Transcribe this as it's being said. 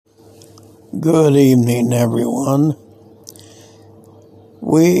Good evening, everyone.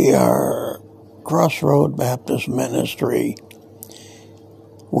 We are Crossroad Baptist Ministry.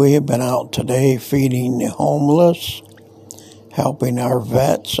 We have been out today feeding the homeless, helping our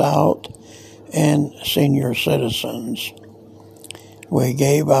vets out, and senior citizens. We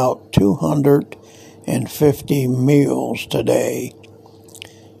gave out 250 meals today.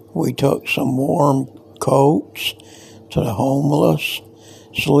 We took some warm coats to the homeless,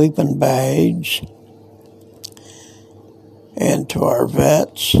 sleeping bags, and to our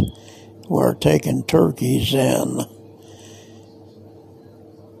vets, we're taking turkeys in.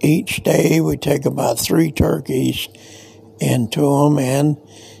 Each day we take about 3 turkeys into them, and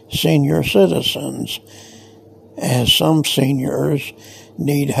senior citizens, as some seniors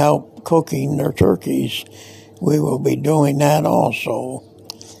need help cooking their turkeys. We will be doing that also.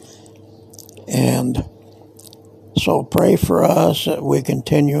 And so pray for us that we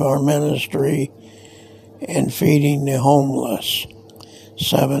continue our ministry in feeding the homeless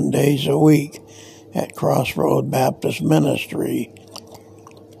 7 days a week at Crossroad Baptist Ministry.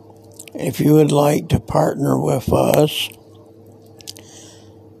 If you would like to partner with us,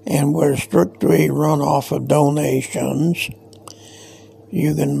 and we're strictly run off of donations,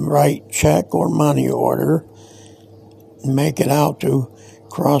 you can write check or money order, make it out to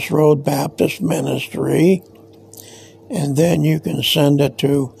Crossroad Baptist Ministry, and then you can send it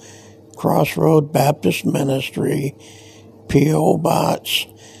to Crossroad Baptist Ministry, P.O. Box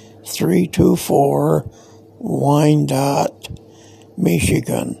 324, Wyandotte,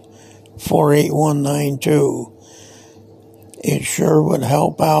 Michigan 48192. It sure would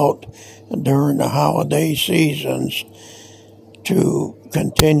help out during the holiday seasons to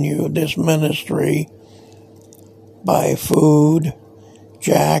continue this ministry by food,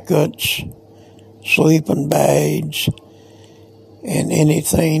 jackets, sleeping bags, and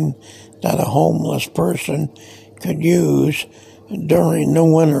anything that a homeless person could use during the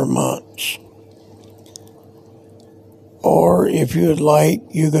winter months. Or if you'd like,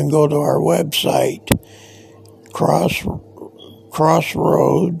 you can go to our website,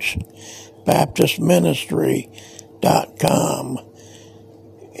 crossroadsbaptistministry.com,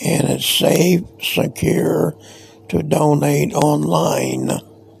 and it's safe, secure to donate online.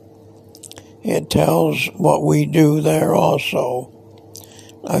 It tells what we do there also.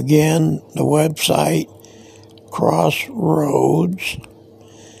 Again, the website,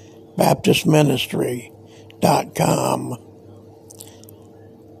 crossroadsbaptistministry.com.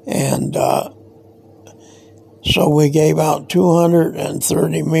 And so we gave out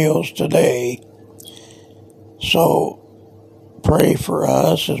 230 meals today. So pray for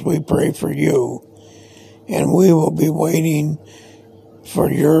us as we pray for you. And we will be waiting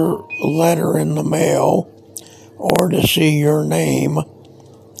for your letter in the mail or to see your name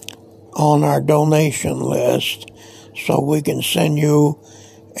on our donation list so we can send you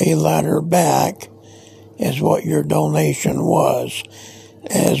a letter back as what your donation was,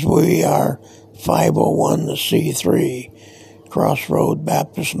 as we are 501c3 Crossroad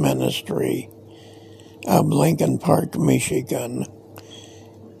Baptist Ministry of Lincoln Park, Michigan.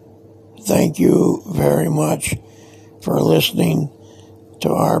 Thank you very much for listening to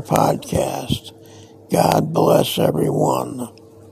our podcast. God bless everyone.